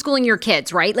homeschooling your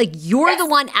kids, right? Like you're the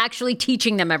one actually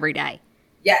teaching them every day.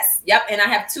 Yes. Yep. And I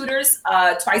have tutors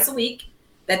twice a week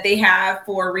that they have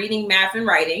for reading, math, and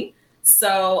writing.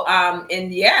 So,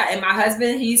 and my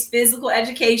husband, he's physical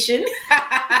education.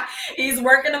 He's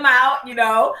working them out,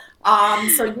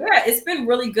 so yeah, it's been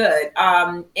really good.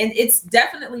 And it's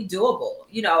definitely doable.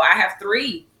 I have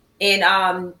 3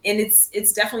 and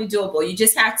it's definitely doable. You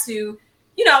just have to,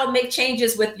 make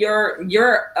changes with your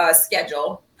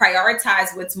schedule,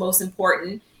 prioritize what's most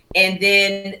important. And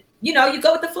then, you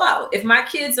go with the flow. If my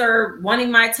kids are wanting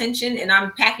my attention and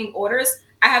I'm packing orders,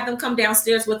 I have them come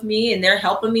downstairs with me and they're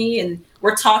helping me and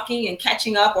we're talking and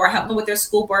catching up, or I help them with their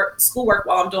schoolwork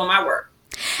while I'm doing my work.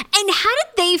 And how did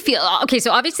they feel? Okay,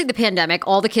 so obviously the pandemic,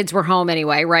 all the kids were home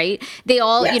anyway, right? They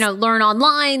all, learn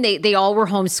online. They all were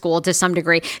homeschooled to some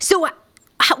degree. So what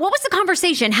was the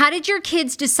conversation? How did your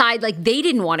kids decide like they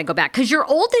didn't want to go back? Because your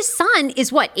oldest son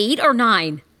is what, 8 or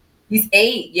 9? He's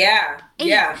 8, yeah. 8.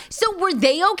 Yeah. So were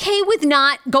they okay with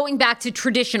not going back to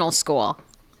traditional school?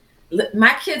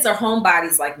 My kids are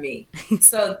homebodies like me.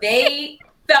 So they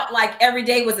felt like every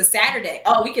day was a Saturday.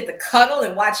 Oh, we get to cuddle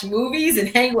and watch movies and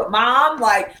hang with mom.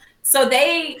 So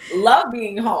they love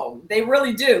being home. They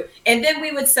really do. And then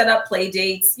we would set up play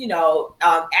dates,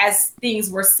 as things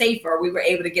were safer, we were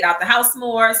able to get out the house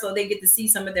more. So they get to see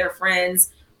some of their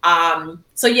friends.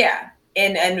 So yeah.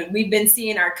 And we've been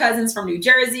seeing our cousins from New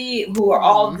Jersey who are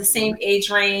all the same age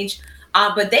range.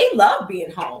 But they love being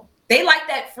home. They like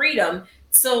that freedom.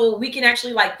 So we can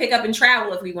actually pick up and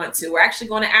travel if we want to. We're actually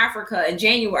going to Africa in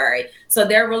January. So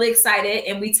they're really excited.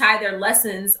 And we tie their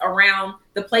lessons around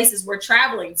the places we're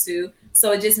traveling to.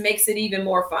 So it just makes it even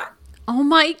more fun. Oh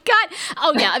my God.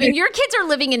 Oh yeah. I mean, your kids are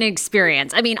living an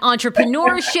experience. I mean,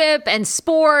 entrepreneurship and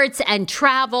sports and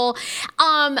travel.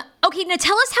 Okay, now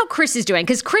tell us how Chris is doing.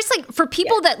 Because Chris, for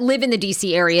people that live in the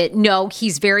DC area, know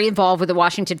he's very involved with the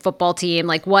Washington football team,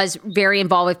 was very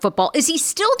involved with football. Is he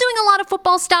still doing a lot of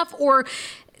football stuff, or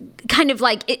kind of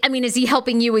is he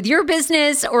helping you with your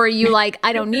business, or are you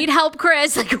I don't need help,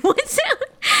 Chris? What's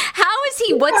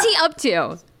he up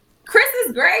to? Chris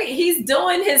is great. He's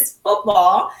doing his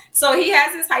football. So he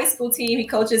has his high school team. He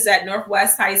coaches at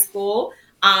Northwest High School.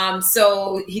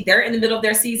 They're in the middle of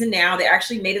their season now. They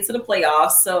actually made it to the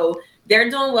playoffs. So they're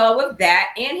doing well with that.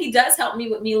 And he does help me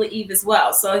with Mila Eve as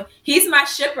well. So he's my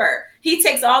shipper. He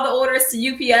takes all the orders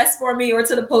to UPS for me or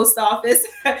to the post office.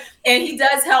 And he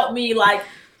does help me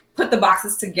put the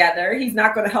boxes together. He's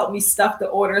not going to help me stuff the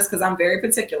orders because I'm very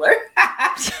particular.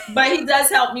 But he does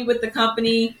help me with the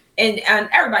company. And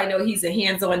everybody knows he's a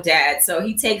hands-on dad. So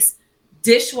he takes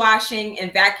dishwashing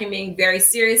and vacuuming very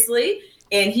seriously.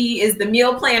 And he is the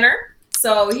meal planner.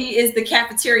 So he is the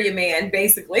cafeteria man,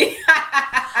 basically.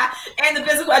 And the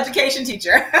physical education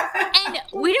teacher. And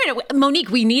wait a minute, Monique,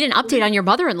 we need an update on your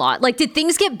mother-in-law. Did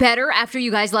things get better after you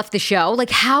guys left the show?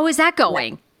 How is that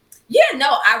going? Yeah,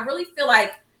 no, I really feel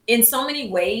like in so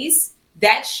many ways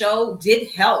that show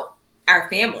did help our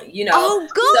family, Oh,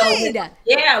 good.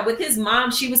 So with his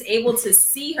mom, she was able to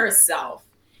see herself,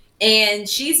 and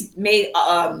she's made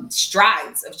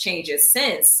strides of changes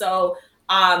since. So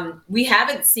we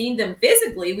haven't seen them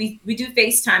physically. We do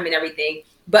FaceTime and everything,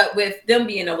 but with them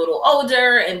being a little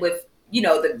older and with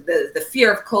the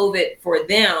fear of COVID for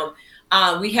them,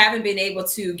 we haven't been able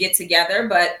to get together.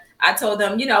 But I told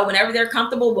them, whenever they're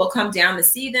comfortable, we'll come down to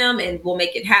see them and we'll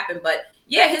make it happen. But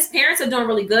yeah, his parents are doing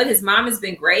really good. His mom has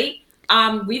been great.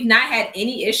 We've not had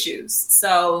any issues.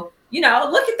 So,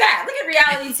 look at that. Look at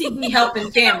reality TV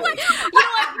helping families.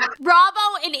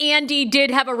 Bravo and Andy did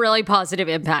have a really positive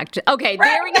impact. Okay,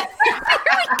 there we go. There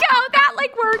we go. That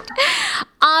worked.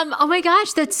 Oh my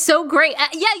gosh, that's so great.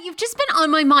 Yeah, you've just been on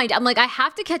my mind. I'm like, I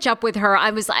have to catch up with her.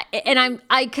 I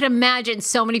could imagine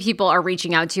so many people are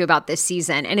reaching out to you about this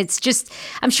season. And it's just,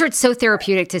 I'm sure it's so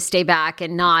therapeutic to stay back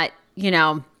and not,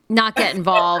 not get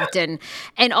involved and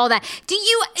all that.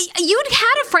 You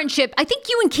had a friendship. I think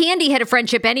you and Candy had a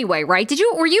friendship anyway, right?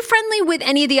 Were you friendly with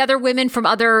any of the other women from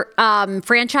other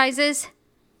franchises?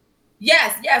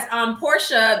 Yes.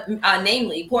 Portia,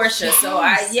 namely Portia. Yes. So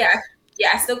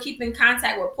I still keep in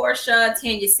contact with Portia,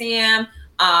 Tanya Sam,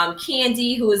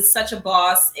 Candy, who is such a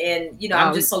boss. And,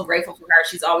 I'm just so grateful for her.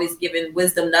 She's always given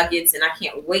wisdom nuggets, and I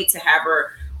can't wait to have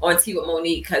her on Tea with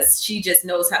Monique because she just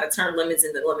knows how to turn lemons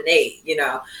into lemonade,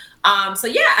 So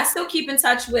I still keep in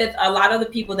touch with a lot of the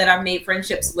people that I've made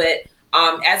friendships with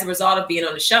as a result of being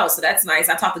on the show. So that's nice.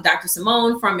 I talked to Dr.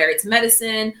 Simone from Married to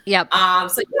Medicine. Yep.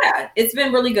 It's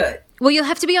been really good. Well, you'll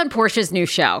have to be on Portia's new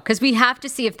show because we have to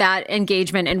see if that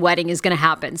engagement and wedding is going to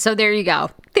happen. So there you go.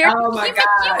 Oh my God.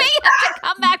 You may have to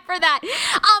come back for that.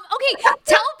 Okay,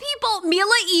 tell people,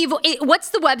 Mila Eve, what's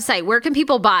the website? Where can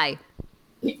people buy?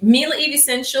 Mila Eve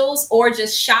Essentials, or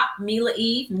just shop Mila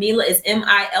Eve. Mila is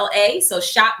Mila, so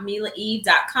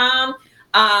shopmilaeve.com.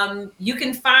 You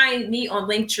can find me on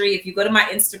Linktree. If you go to my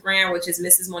Instagram, which is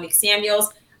Mrs. Monique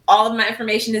Samuels, all of my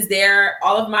information is there.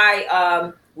 All of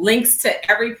my links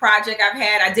to every project I've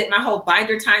had. I did my whole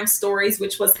Binder Time stories,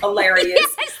 which was hilarious.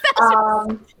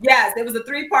 Yes, it was a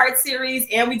 3-part series,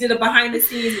 and we did a behind the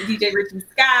scenes with DJ Rich and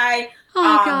Sky.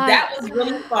 God. That was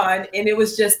really fun, and it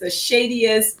was just the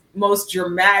shadiest, most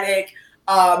dramatic,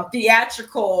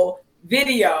 theatrical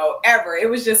video ever. It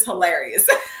was just hilarious.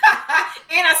 And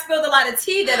I spilled a lot of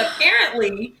tea that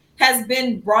apparently has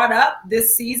been brought up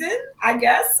this season. I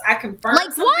guess I confirmed.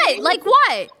 Like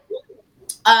what?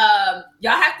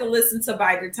 Y'all have to listen to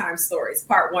Binder Time Stories,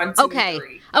 part 1, 2, okay. and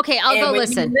 3. Okay, I'll go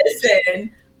listen.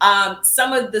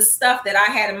 Some of the stuff that I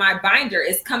had in my binder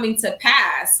is coming to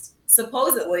pass,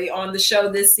 supposedly, on the show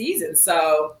this season.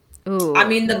 So, ooh. I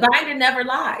mean, the binder never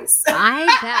lies. I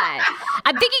bet.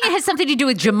 I'm thinking it has something to do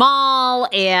with Jamal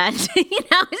and,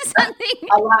 something.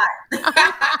 A lot.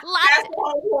 Pastor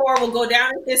Horn will go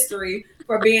down in history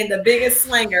for being the biggest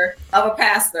slanger of a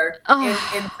pastor in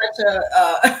such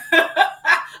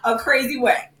a crazy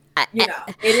way. It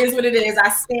is what it is. I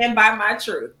stand by my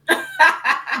truth. By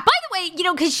the way,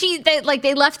 because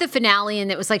they left the finale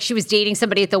and it was like she was dating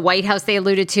somebody at the White House they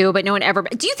alluded to, but no one ever.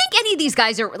 Do you think any of these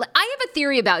guys are? I have a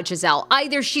theory about Gizelle.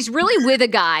 Either she's really with a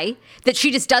guy that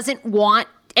she just doesn't want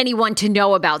anyone to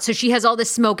know about, so she has all this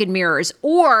smoke and mirrors,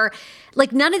 or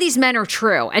none of these men are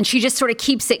true, and she just sort of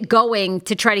keeps it going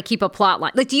to try to keep a plot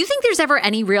line. Do you think there's ever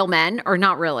any real men, or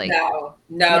not really? No,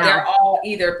 they're all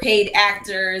either paid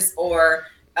actors or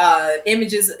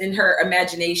images in her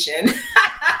imagination.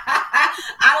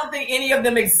 I don't think any of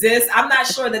them exist. I'm not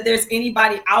sure that there's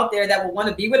anybody out there that would want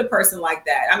to be with a person like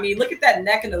that. I mean, look at that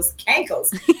neck and those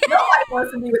cankles. Nobody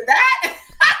wants to be with that.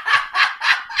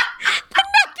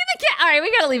 All right,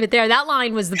 we got to leave it there. That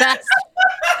line was the best.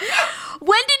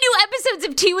 When do new episodes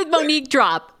of Tea with Monique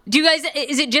drop? Do you guys,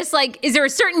 is it just is there a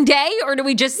certain day, or do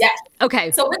we just? Yes. Okay.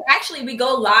 So we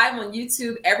go live on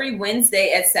YouTube every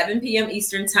Wednesday at 7 p.m.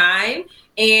 Eastern time.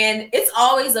 And it's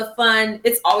always a fun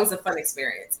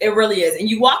experience. It really is. And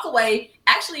you walk away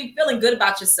actually feeling good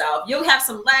about yourself. You'll have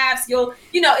some laughs.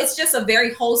 It's just a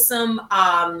very wholesome,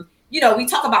 we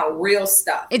talk about real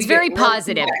stuff. It's very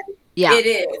positive. Yeah, it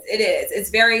is. It's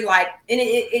very and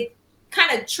it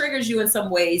kind of triggers you in some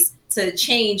ways to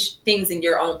change things in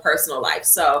your own personal life.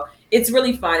 So it's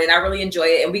really fun and I really enjoy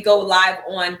it. And we go live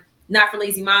on Not for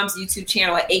Lazy Moms YouTube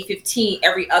channel at 8:15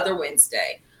 every other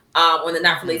Wednesday. On the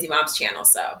Not for Lazy Moms channel.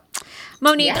 So,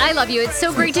 Monique, yes. I love you. It's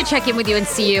so great to check in with you and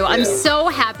see you. I'm so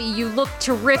happy. You look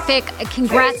terrific.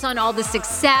 Congrats on all the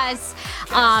success.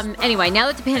 Anyway, now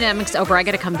that the pandemic's over, I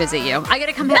got to come visit you. I got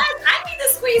to come. Yes, I need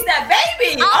to squeeze that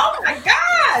baby. Oh my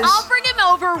gosh. I'll bring him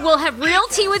over. We'll have real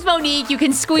tea with Monique. You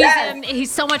can squeeze him.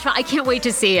 He's so much fun. I can't wait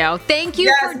to see you. Thank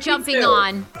you for jumping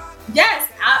on.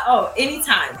 Yes.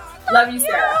 Anytime. Love you,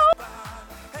 Sarah.